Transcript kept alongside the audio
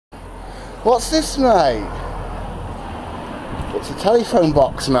What's this, mate? It's a telephone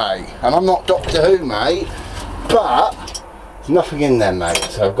box, mate. And I'm not Doctor Who, mate. But there's nothing in there, mate.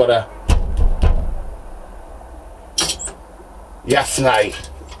 So I've got to... Yes,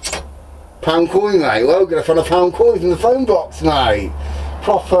 mate. Pound coin, mate. Well, we're going to find a pound coin from the phone box, mate.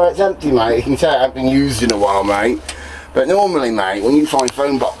 Proper, it's empty, mate. You can tell it hasn't been used in a while, mate. But normally, mate, when you find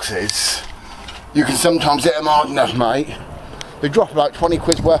phone boxes, you can sometimes hit them hard enough, mate. They drop about 20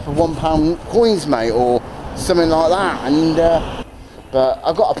 quid's worth of £1 coins, mate, or something like that. And but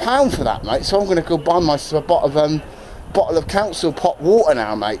I've got £1 for that, mate. So I'm going to go buy myself a bottle of council pot water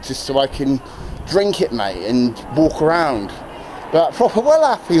now, mate, just so I can drink it, mate, and walk around. But proper well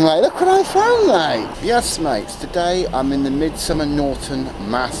happy, mate. Look what I found, mate. Yes, mates. Today I'm in the Midsomer Norton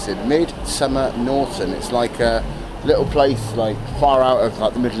Massive. Midsomer Norton. It's like a little place, like far out of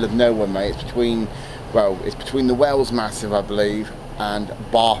like the middle of nowhere, mate. It's between, well, it's between the Wales Massive, I believe, and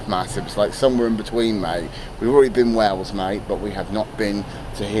Bath Massive. It's like somewhere in between, mate. We've already been Wales, mate, but we have not been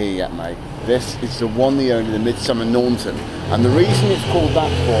to here yet, mate. This is the one, the only, the Midsomer Norton, and the reason it's called that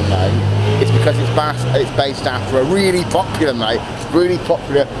for, mate, is because it's based after a really popular, mate, really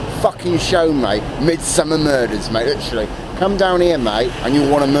popular fucking show, mate, Midsomer Murders, mate. Literally, come down here, mate, and you'll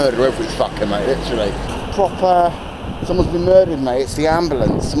want to murder every fucker, mate. Literally, proper. Someone's been murdered, mate. It's the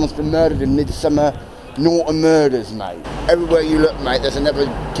ambulance. Someone's been murdered in Midsomer Norton Murders, mate. Everywhere you look, mate, there's another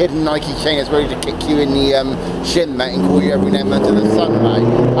kid in Nike trainers ready to kick you in the shin, mate, and call you every name under the sun, mate.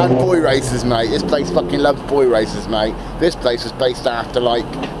 And boy races, mate. This place fucking loves boy races, mate. This place was based after, like,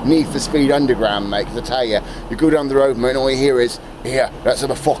 Need for Speed Underground, mate. Because I tell you, you go down the road, mate, and all you hear is, yeah, let's have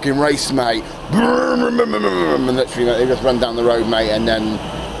a fucking race, mate. And literally, mate, they just run down the road, mate, and then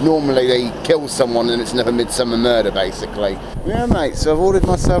normally they kill someone and it's another Midsomer murder, basically. Yeah, mate, so I've ordered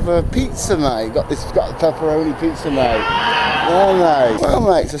myself a pizza, mate. Got a pepperoni pizza, mate. Yeah, mate. Well,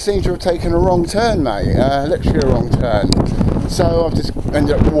 mate, so I seem to have taken a wrong turn, mate. Literally a wrong turn. So I've just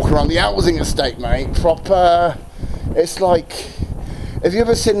ended up walking around the housing estate, mate. Proper, it's like, have you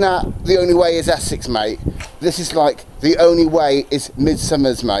ever seen that The Only Way is Essex, mate? This is like The Only Way is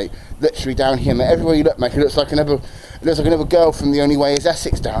Midsomers, mate. Literally down here, mate. Everywhere you look, mate, it looks like another girl from The Only Way is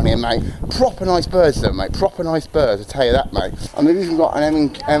Essex down here, mate. Proper nice birds, though, mate. Proper nice birds, I tell you that, mate. And they've even got an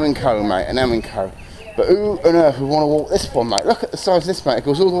M & Co, mate. An M & Co. But who on earth would want to walk this one, mate? Look at the size of this, mate. It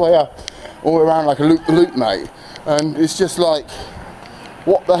goes all the way up, all around like a loop-the-loop, mate. And it's just like,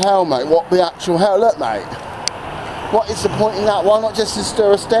 what the hell, mate? What the actual hell? Look, mate. What is the point in that? Why not just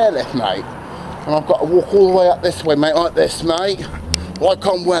stir a stair lift, mate? And I've got to walk all the way up this way, mate, like this, mate. Like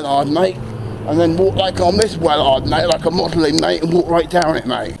on Wellard, mate. And then walk like on this Wellard, mate, like a modelling, mate, and walk right down it,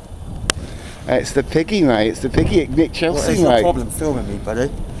 mate. It's the piggy, mate. It's the piggy at Nick Chelsea, mate. What's your problem filming me,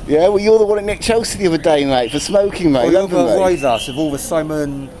 buddy? Yeah, well, you're the one at Nick Chelsea the other day, mate, for smoking, mate. Well, you remember us with all the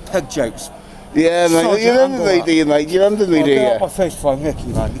Simon Peg jokes? Yeah, mate. You remember me, do you, mate? Do you remember me, do you? Get off my face before I nick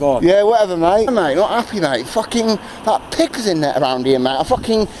you, man. Go on. Yeah, whatever, mate. Mate, not happy, mate. Fucking, that pig's in there around here, mate. I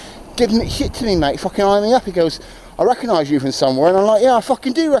fucking giving it shit to me, mate. Fucking eyeing me up. He goes, I recognise you from somewhere, and I'm like, yeah, I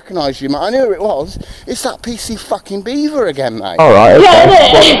fucking do recognise you, mate. I knew who it was. It's that PC fucking Beaver again, mate. Alright, okay.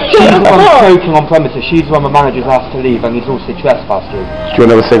 Yeah, She's the one smoking on premises. She's the one the manager's asked to leave, and he's also trespassing. Do you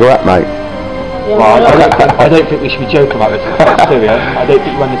want another cigarette, mate? Right, I don't think we should be joking about this. It's serious. I don't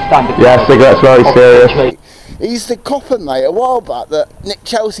think you understand it. Yeah, cigarette's very serious. He's the copper, mate, a while back that Nick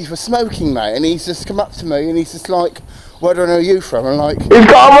Chelsea for smoking, mate, and he's just come up to me and he's just like, where do I know you from? I'm like, he's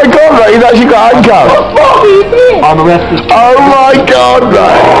got, oh my god, mate, he's actually got handcuffs. What the fuck are you doing? I'm arrested. Oh my god,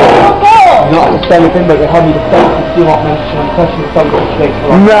 mate. Not the same thing, but they have me defense to do not mention on question subject straight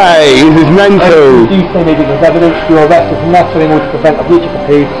to us. Mate, this is mental. You say maybe there's evidence you were arrested for nothing in order to prevent a breach of the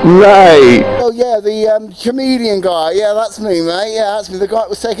peace. Mate. Oh yeah, the comedian guy, yeah, that's me, mate, yeah, that's me. The guy that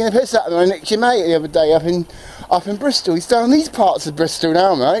was taking the piss out of me. I nicked your mate the other day up in Bristol. He's down these parts of Bristol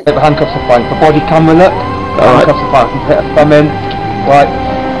now, mate. The handcuffs are fine. The body camera look. The handcuffs are fine. You can put a thumb in. Right.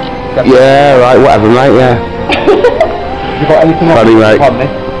 Yeah, right, whatever, mate, yeah. You got anything else? Funny, mate.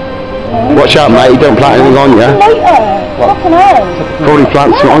 Watch out, mate, you don't plant anything on you. Later. Fucking hell. Probably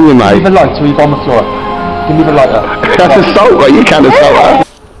plant something on you, mate. Give me the lighter, he's on the floor. Give me the lighter. That's assault, mate, you can't assault her.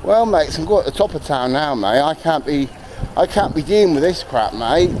 Well, mate, I'm going at the top of town now, mate. I can't be dealing with this crap,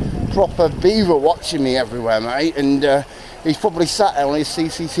 mate. Proper Beaver watching me everywhere, mate, and he's probably sat there on his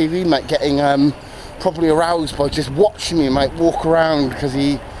CCTV, mate, getting probably aroused by just watching me, mate, walk around, because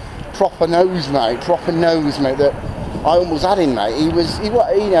he proper knows, mate, that I almost had him, mate.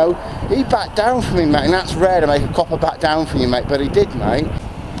 He backed down for me, mate, and that's rare to make a copper back down for you, mate, but he did, mate.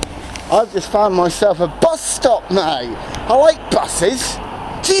 I've just found myself a bus stop, mate. I like buses.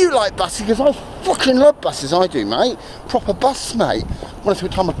 Do you like buses? Because I fucking love buses, I do, mate. Proper bus, mate. One or two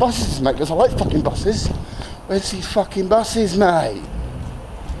time of buses, mate, because I like fucking buses. Where's these fucking buses, mate?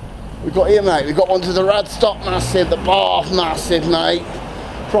 We've got here, mate. We've got one to the Radstock Massive, the Bath Massive, mate.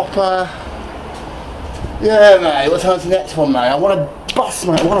 Proper. Yeah, mate. What time's the next one, mate? I want a bus,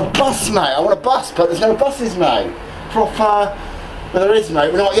 mate. I want a bus, mate. I want a bus, but there's no buses, mate. Proper. Well, there is,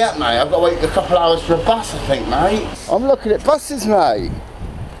 mate. We're not yet, mate. I've got to wait a couple of hours for a bus, I think, mate. I'm looking at buses, mate.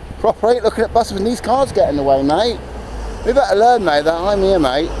 Proper ain't looking at buses when these cars get in the way, mate. We better learn, mate, that I'm here,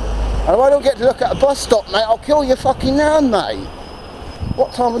 mate. And if I don't get to look at a bus stop, mate, I'll kill you fucking now, mate.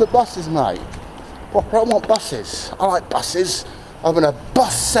 What time are the buses, mate? Proper, I want buses. I like buses. I'm in a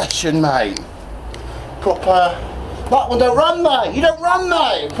bus session, mate. Proper. That one don't run, mate. You don't run,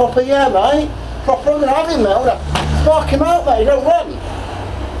 mate. Proper, yeah, mate. Proper, I'm gonna have him, mate. I'm gonna spark him out, mate. You don't run.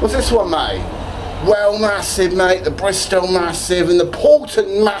 What's this one, mate? Well Massive, mate. The Bristol Massive and the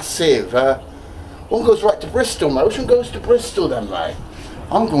Porton Massive. One goes right to Bristol, mate. Which one goes to Bristol then, mate?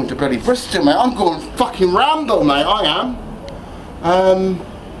 I'm going to bloody Bristol, mate. I'm going fucking Rambo, mate. I am.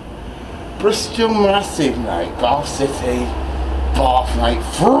 Bristol Massive, mate. Bath City. Bath, mate.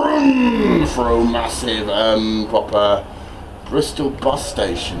 From Massive. Proper Bristol bus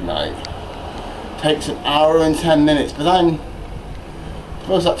station, mate. Takes an hour and 10 minutes, but then I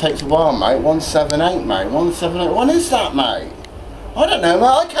suppose that takes a while, mate. 178, mate. 178. When is that, mate? I don't know, mate.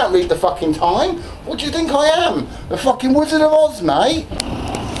 I can't read the fucking time. What do you think I am? The fucking Wizard of Oz, mate.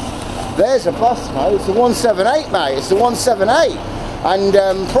 There's a bus, mate. It's the 178, mate. It's the 178.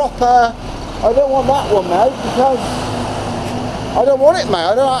 And proper. I don't want that one, mate, because I don't want it, mate.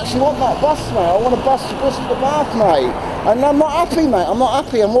 I don't actually want that bus, mate. I want a bus to Bristol to Bath, mate. And I'm not happy, mate. I'm not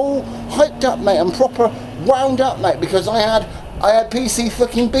happy. I'm all hyped up, mate. I'm proper wound up, mate, because I had PC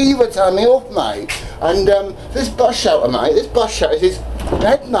fucking Beaver tell me off, mate. And this bus shelter, mate, this bus shelter is his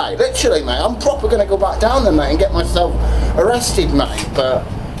head, mate. Literally, mate. I'm proper going to go back down there, mate, and get myself arrested, mate. But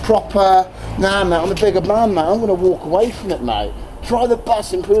proper, nah, mate, I'm a bigger man, mate. I'm going to walk away from it, mate. Try the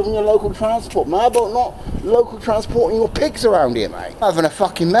bus, improving your local transport, mate. About not local transporting your pigs around here, mate. Having a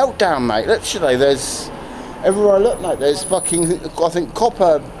fucking meltdown, mate. Literally, there's everywhere I look, mate. There's fucking, I think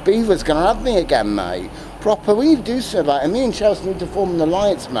Copper Beaver's going to have me again, mate. Proper, we need to do something about it. And me and Chelsea need to form an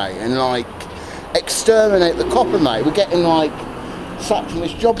alliance, mate, and like exterminate the Copper, mate. We're getting like sacked from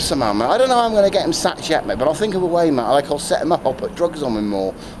this job somehow, mate. I don't know how I'm going to get him sacked yet, mate, but I'll think of a way, mate. Like, I'll set him up, I'll put drugs on him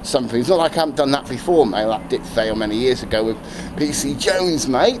or something. It's not like I haven't done that before, mate. That did fail many years ago with PC Jones,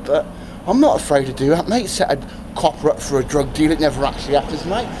 mate, but I'm not afraid to do that, mate. Set a Copper up for a drug deal, it never actually happens,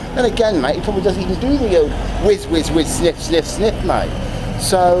 mate. Then again, mate, he probably doesn't even do the old whiz, sniff, sniff, sniff, mate.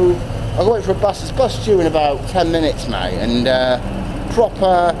 So I'll wait for a bus. It's bus due in about 10 minutes, mate, and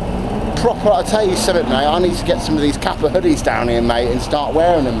proper, I'll tell you something, mate, I need to get some of these Kappa hoodies down here, mate, and start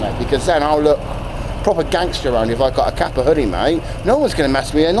wearing them, mate, because then I'll look proper gangster around here if I've got a Kappa hoodie, mate. No one's going to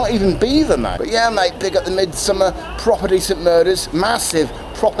mess with me, not even Beaver, mate. But yeah, mate, big up the Midsomer, proper decent murders, massive,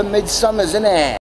 proper Midsummers, innit?